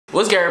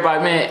What's good,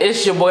 everybody, man?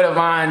 It's your boy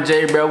Davine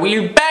J, bro.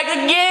 We back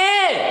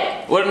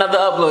again with another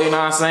upload, you know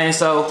what I'm saying?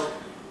 So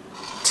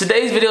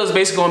today's video is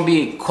basically gonna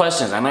be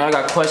questions. I know y'all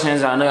got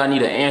questions, I know y'all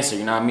need an answer,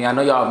 you know what I mean? I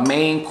know y'all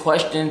main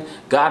question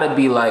gotta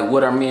be like,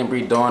 what are me and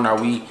Bree doing? Are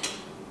we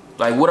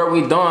like, what are we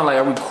doing? Like,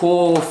 are we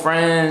cool,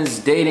 friends,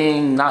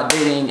 dating, not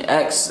dating,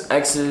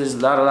 exes,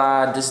 la la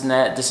la, this and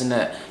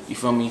that, you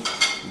feel me?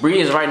 Bree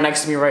is right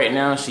next to me right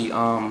now. She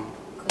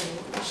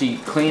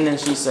cleaning.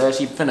 She said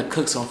she finna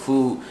cook some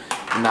food.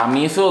 You know what I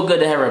mean? It feel good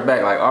to have her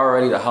back. Like,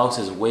 already the house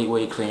is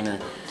way cleaner.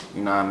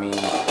 You know what I mean?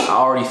 I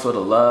already feel the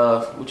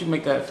love. What you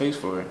make that face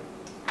for?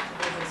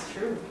 That's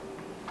true.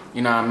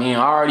 You know what I mean?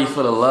 I already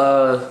feel the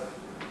love.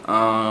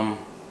 I'm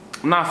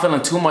not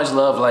feeling too much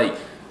love. Like,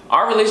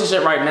 our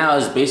relationship right now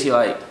is basically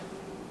like,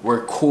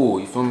 we're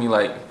cool. You feel me?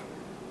 Like,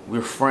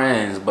 we're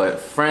friends, but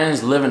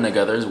friends living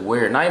together is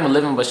weird. Not even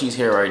living, but she's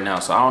here right now.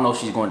 So I don't know if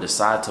she's going to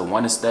decide to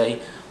want to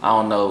stay. I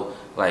don't know.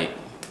 Like,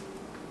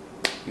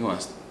 you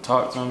want to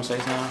talk to him, say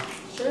something?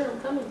 Sure,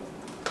 I'm coming.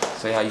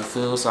 Say how you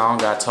feel, so I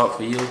don't gotta talk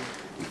for you.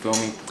 You feel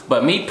me?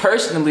 But me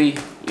personally,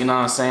 you know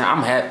what I'm saying?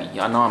 I'm happy.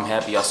 Y'all know I'm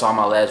happy. Y'all saw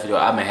my last video.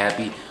 I've been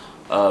happy.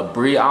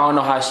 Bree, I don't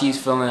know how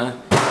she's feeling.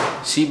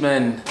 She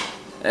been,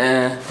 you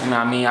know what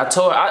I mean? I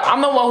told her,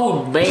 I'm the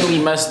one who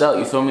mainly messed up,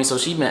 you feel me? So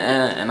she been,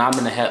 and I've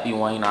been the happy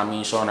one, you know what I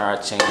mean? Showing her I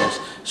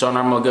changed, showing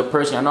her I'm a good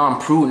person. I know I'm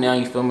proved now,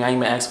 you feel me? I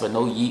ain't been asking for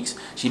no yeeks.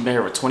 She been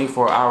here for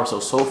 24 hours,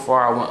 so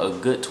far I went a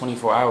good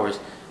 24 hours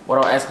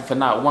without asking for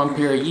not one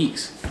pair of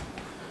yeeks.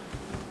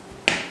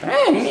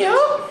 Dang,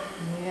 yo.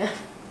 Yeah.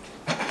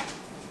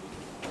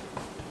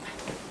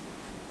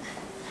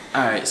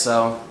 Alright,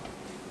 so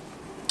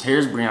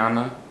here's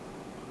Brianna.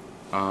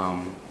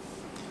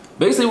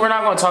 Basically we're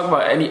not gonna talk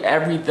about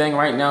everything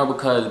right now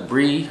because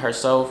Bree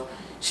herself,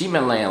 she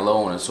been laying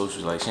low on the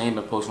socials. Like, she ain't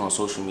been posting on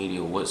social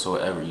media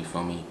whatsoever, you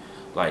feel me?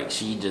 Like,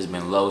 she just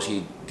been low.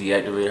 She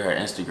deactivated her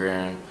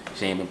Instagram.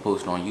 She ain't been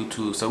posting on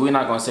YouTube. So we're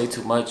not gonna say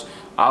too much.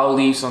 I'll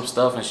leave some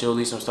stuff and she'll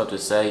leave some stuff to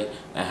say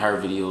in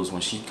her videos when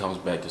she comes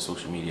back to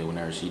social media,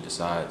 whenever she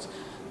decides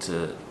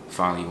to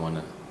finally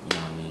wanna, you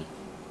know what I mean?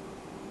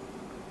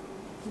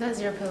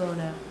 That's your pillow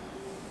now.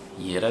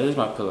 Yeah, that is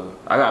my pillow.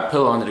 I got a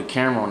pillow under the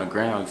camera on the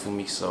ground, you feel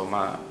me? So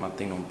my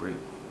thing don't break.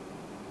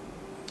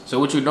 So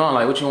what you doing?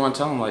 Like, what you wanna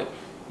tell them? Like,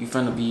 you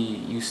finna be,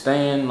 you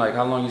staying? Like,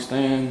 how long you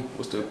staying?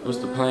 What's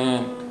the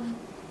plan?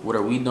 What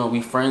are we doing?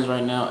 We friends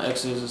right now?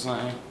 Exes or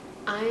something?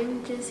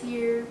 I'm just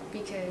here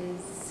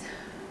because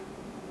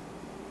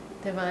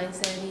Davine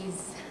said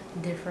he's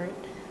different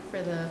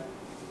for the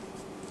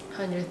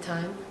 100th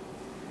time.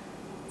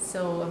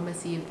 So I'm gonna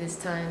see if this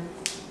time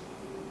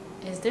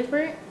is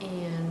different.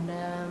 And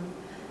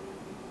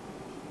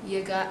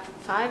you got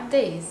 5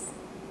 days.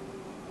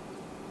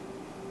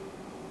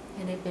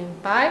 And if in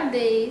 5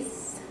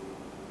 days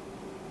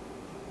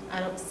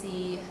I don't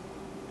see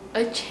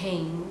a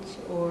change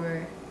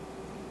or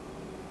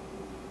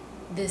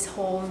this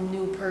whole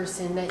new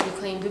person that you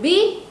claim to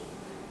be,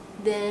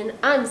 then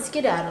I'm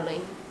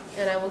skedaddling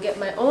and I will get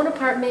my own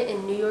apartment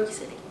in New York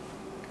City.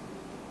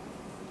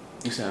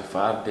 You said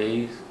 5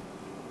 days?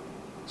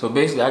 So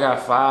basically I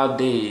got 5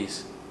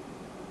 days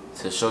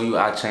to show you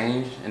I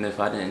changed, and if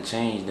I didn't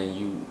change, then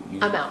you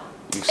I'm out.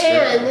 You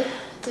and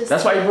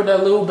that's why you put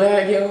that little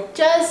bag, yo?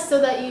 Just so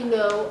that you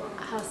know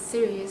how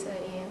serious I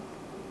am.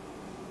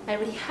 I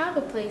already have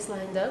a place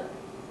lined up.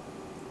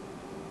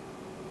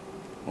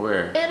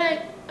 Where?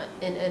 And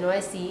in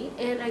NYC,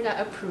 and I got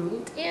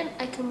approved, and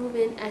I can move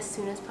in as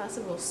soon as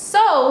possible.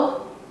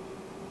 So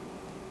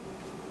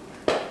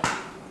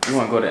you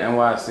want to go to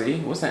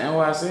NYC? What's the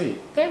NYC?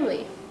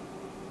 Family.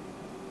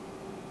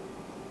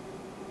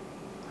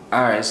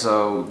 All right,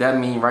 so that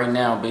means right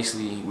now,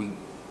 basically,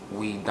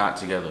 we not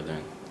together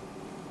then.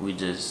 You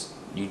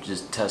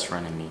just test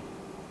running me.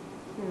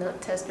 I'm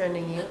not test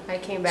running you. I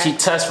came back. She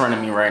test running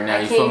me right now.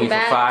 You feel me? For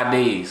 5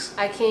 days.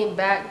 I came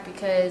back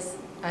because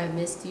I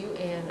missed you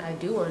and I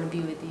do want to be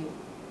with you.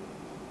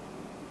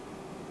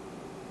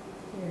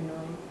 You're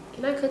annoying.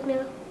 Can I cook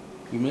now?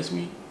 You miss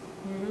me?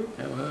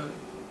 Mm-hmm. Have a hug.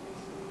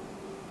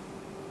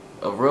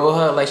 A real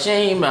hug. Like, she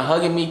ain't even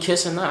hugging me,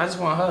 kissing. No, I just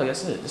want a hug.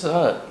 That's it. Just a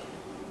hug.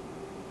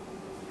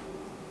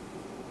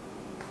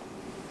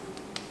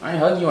 I ain't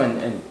hugged you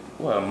in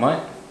what, a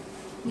month?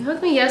 You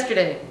hugged me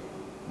yesterday.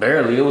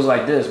 Barely. It was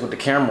like this with the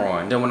camera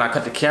on. Then when I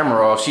cut the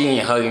camera off, she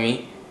ain't hugging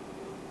me.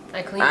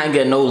 I ain't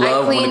get no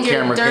love when the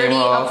camera came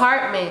off.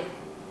 Apartment.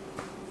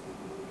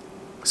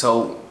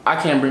 So I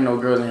can't bring no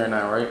girls in here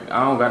now, right?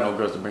 I don't got no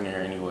girls to bring in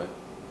here anyway.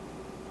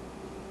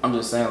 I'm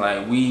just saying,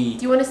 like, Do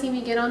you want to see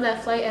me get on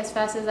that flight as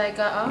fast as I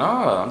got off? No,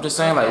 I'm just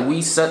saying, like,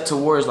 we set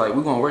towards, like,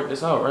 we're gonna work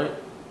this out, right?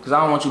 Because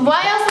I don't want you.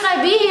 Why else would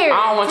I be here?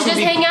 I don't want to you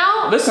just hang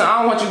out. Listen, I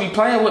don't want you to be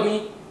playing with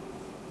me.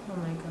 Oh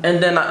my god.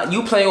 And then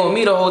you playing with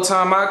me the whole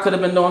time. I could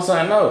have been doing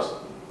something else.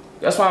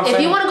 That's why I'm saying.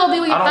 If you want to go be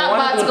with your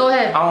thought bots, go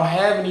ahead. I don't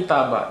have any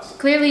thought bots.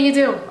 Clearly you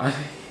do.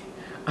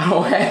 I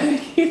don't have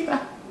any.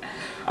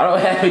 I don't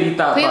have any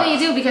thought bots. Clearly you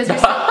do, because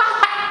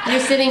you're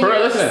sitting here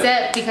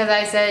upset because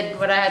I said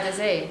what I had to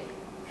say.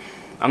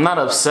 I'm not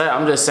upset.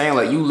 I'm just saying,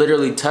 like, you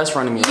literally test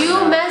running me.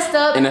 You messed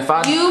up. And if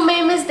you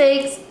made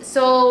mistakes,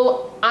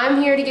 so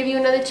I'm here to give you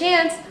another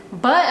chance.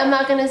 But I'm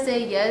not gonna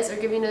say yes or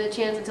give you another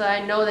chance until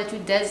I know that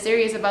you're dead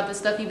serious about the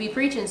stuff you be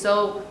preaching.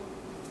 So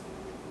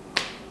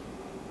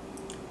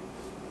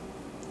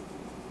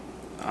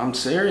I'm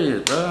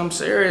serious, bro. I'm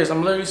serious.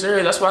 I'm literally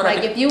serious. That's why I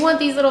like if you want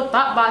these little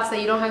thought bots that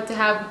you don't have to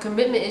have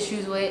commitment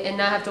issues with and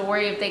not have to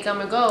worry if they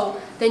come and go,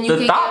 then you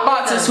can. The thought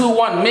bots is who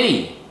want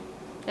me.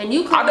 And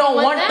you I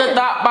don't want the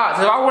thought bots.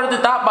 If I wanted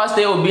the thought bots,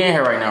 they would be in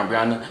here right now,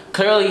 Brianna.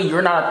 Clearly,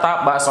 you're not a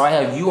thought bot, so I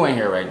have you in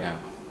here right now.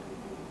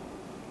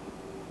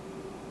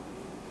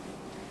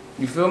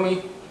 You feel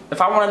me? If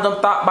I wanted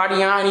them thought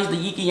body-yanis, the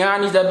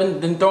Yikiyanis that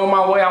been thrown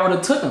my way, I would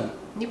have took them.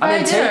 I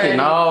didn't take it.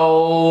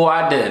 No,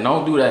 I didn't.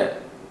 Don't do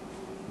that.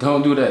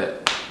 Don't do that.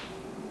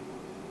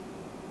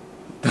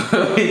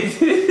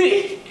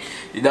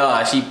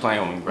 Nah, she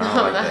playing with me, bro. I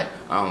don't like that.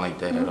 I don't like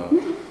that at all.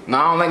 No,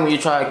 I don't like when you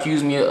try to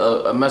accuse me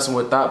of messing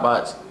with thought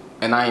bots,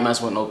 and I ain't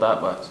messing with no thought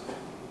bots.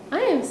 I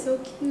am so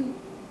cute.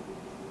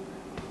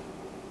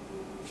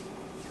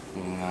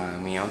 Nah, I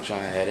mean, I'm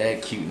trying to have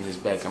that cuteness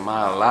back in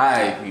my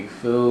life. You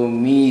feel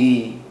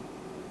me?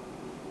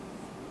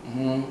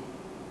 No.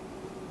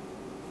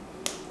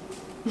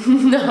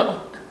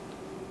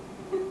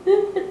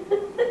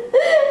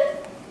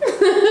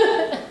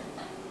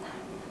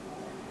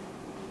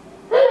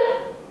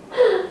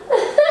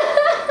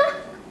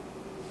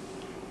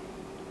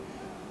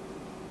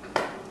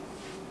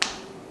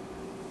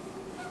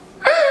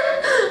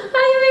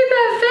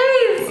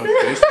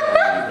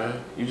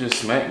 You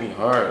just smacked me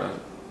hard.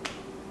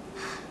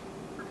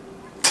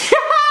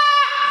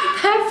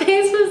 That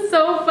face was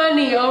so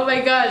funny. Oh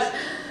my gosh.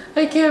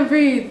 I can't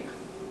breathe.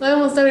 I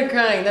almost started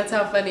crying. That's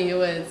how funny it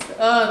was.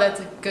 Oh,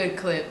 that's a good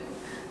clip.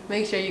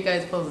 Make sure you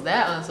guys post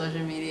that on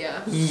social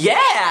media.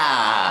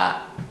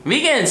 Yeah! Me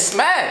getting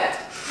smacked.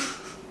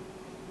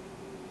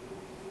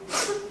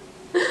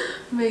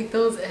 Make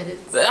those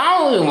edits. I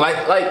don't even like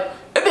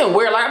it's been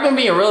weird. Like, I've been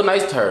being real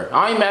nice to her.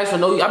 I ain't even asked for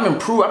no. I've been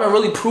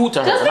really prude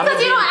to her. Just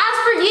because you don't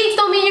ask for yeeks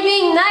don't mean you're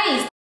being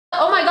nice.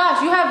 Oh my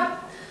gosh, you have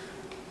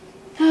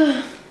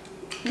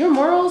your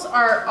morals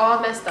are all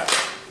messed up.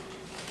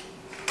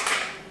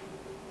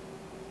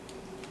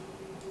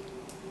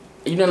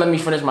 You didn't let me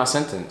finish my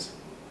sentence.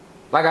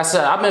 Like I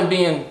said, I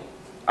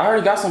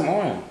already got some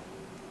on.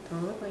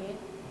 Don't look like it.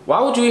 Why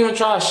would you even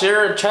try to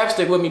share a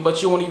chapstick with me,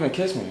 but you won't even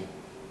kiss me?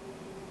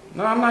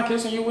 No, I'm not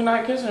kissing you. We're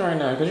not kissing right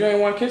now, because you ain't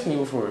want to kiss me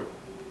before.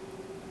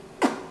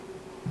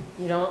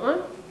 You don't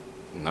want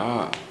one?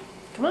 Nah.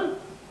 Come on.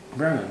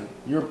 Brennan,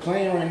 you're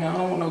playing right now. I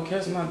don't want no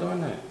kiss. I'm not doing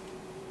that.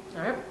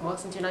 Alright, well,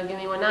 since you're not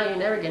giving me one now, you're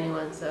never getting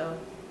one, so.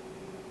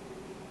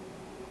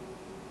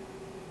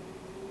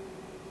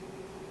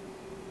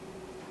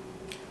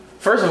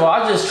 First of all,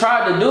 I just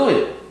tried to do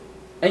it.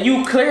 And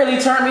you clearly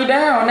turned me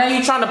down. Now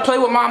you're trying to play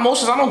with my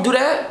emotions. I don't do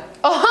that.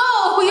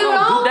 Oh, you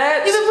don't? Do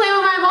that. You've been playing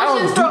with my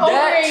emotions for over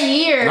a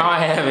year. No, I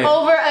haven't.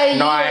 Over a year.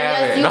 No, I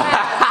haven't. Yes, you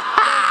have.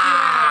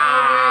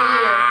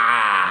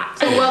 Over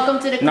a year. So welcome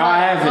to the club. No, I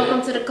haven't.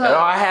 Welcome to the club. No,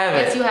 I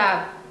haven't. Yes, you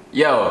have.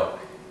 Yo,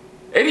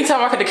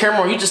 anytime I cut the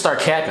camera on, you just start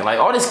capping. Like,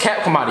 all this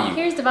cap come out of you.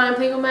 Here's Davine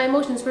playing with my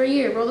emotions for a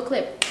year. Roll the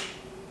clip.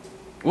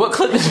 What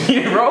clip is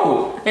being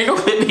rolled? Ain't no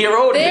clip being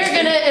rolled. They're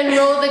gonna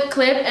enroll the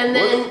clip and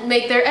then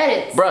make their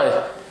edits.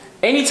 Bruh,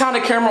 anytime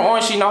the camera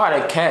on, she know how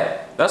to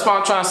cap. That's why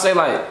I'm trying to say,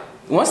 like,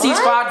 once these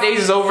 5 days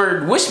is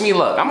over, wish me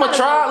luck. I'm gonna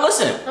try.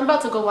 Listen. I'm about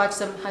to go watch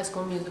some High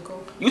School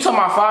Musical. You talking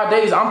about 5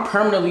 days? I'm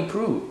permanently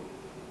proved.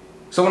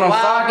 So when on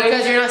 5 days,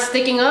 because you're not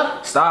sticking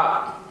up.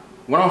 Stop.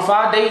 When on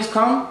 5 days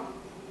come,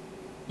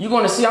 you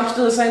gonna see I'm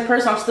still the same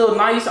person. I'm still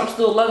nice. I'm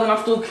still loving.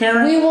 I'm still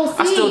caring. We will see.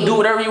 I still do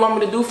whatever you want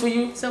me to do for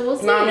you. So we'll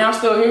see. You know what I mean? I'm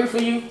still here for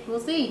you. We'll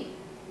see.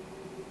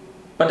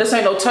 But this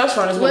ain't no test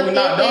run. It's what we're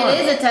not doing.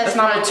 It is a test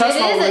run. It's not a test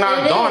run. We're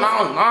not doing.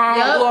 I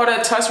don't do all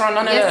that test run.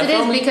 None of that. Yes, it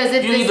is, because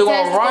if this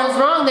test goes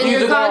wrong, then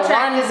your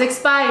contract is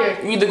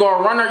expired. You either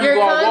gonna run or you gonna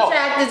walk. Your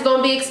contract is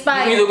gonna be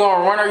expired. You either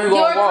gonna run or you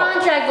gonna walk. Your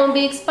contract gonna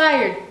be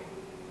expired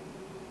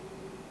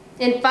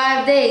in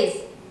 5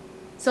 days.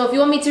 So if you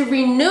want me to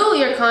renew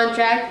your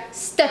contract,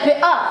 step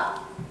it up.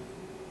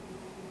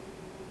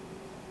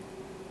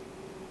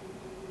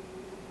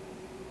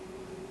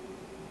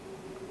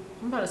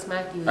 I'm about to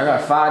smack you. I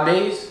got 5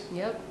 days.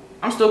 Yep.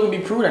 I'm still gonna be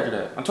proved after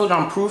that. I told you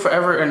I'm proved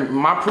forever, and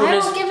my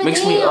prudeness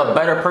makes me a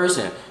better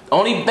person. The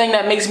only thing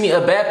that makes me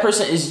a bad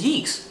person is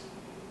yeeks.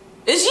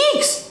 It's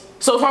yeeks.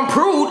 So if I'm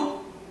proved,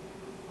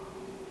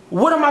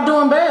 what am I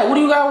doing bad? What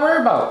do you gotta worry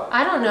about?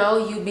 I don't know.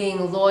 You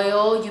being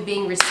loyal, you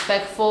being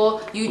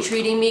respectful, you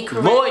treating me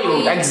correctly.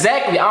 Loyal,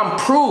 exactly. I'm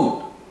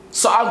proved.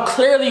 So I'm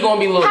clearly gonna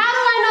be loyal. How do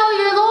I know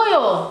you're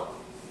loyal?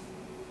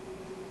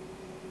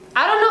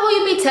 I don't know who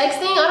you be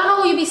texting. I don't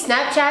know who you be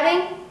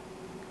Snapchatting.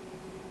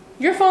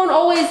 Your phone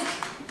always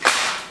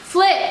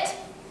flipped.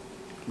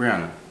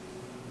 Brianna,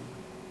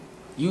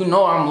 you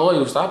know I'm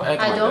loyal. Stop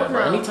acting like that,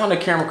 bro. Anytime the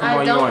camera come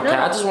on, you on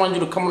camera. I just wanted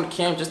you to come on the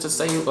cam just to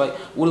say, like,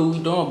 what are we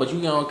doing? But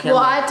you get on camera.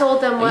 Well, I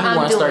told them what I'm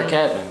doing. You want to start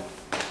capping.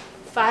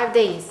 5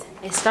 days.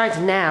 It starts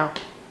now.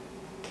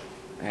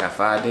 I got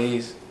 5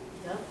 days.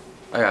 Yep.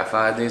 I got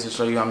 5 days to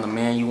show you I'm the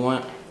man you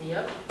want.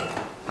 Yep.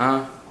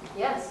 Huh?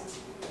 Yes.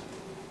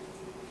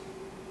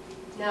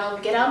 Now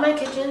get out of my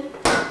kitchen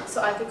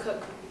so I can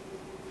cook.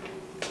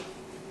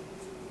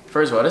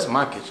 First of all, this is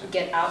my kitchen.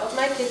 Get out of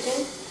my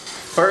kitchen.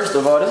 First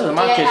of all, this is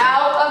my kitchen. Get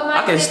out of my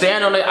kitchen.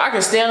 I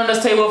can stand on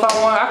this table if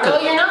I want. No,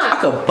 you're not.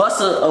 I could bust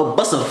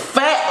a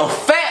fat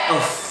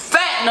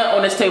nut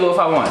on this table if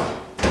I want.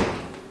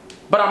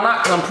 But I'm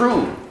not, cause I'm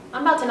prude.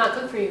 I'm about to not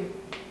cook for you.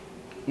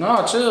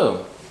 No,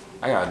 chill.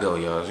 I gotta go,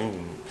 y'all.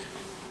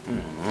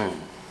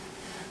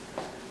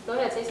 Go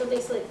ahead, say something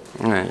slick.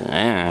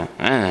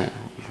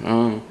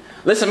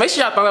 Listen, make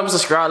sure y'all thumbs up and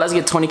subscribe. Let's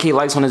get 20K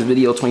likes on this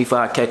video,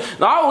 25K.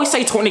 No, I always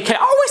say 20K. I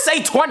always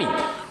say 20.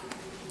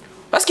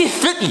 Let's get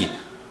 50.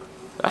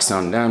 That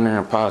sounds down there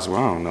impossible.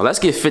 I don't know. Let's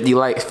get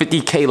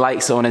 50K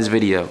likes on this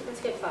video.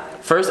 Let's get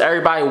 5. First,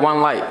 everybody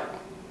 1 like.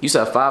 You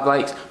said 5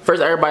 likes?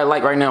 First, everybody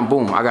like right now.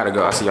 Boom. I gotta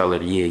go. I'll see y'all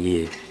later.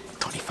 Yeah.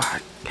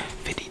 25,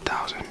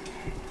 50,000.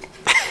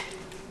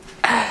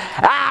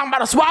 I'm about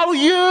to swallow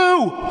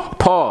you.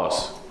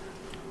 Pause.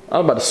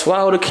 I'm about to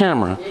swallow the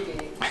camera.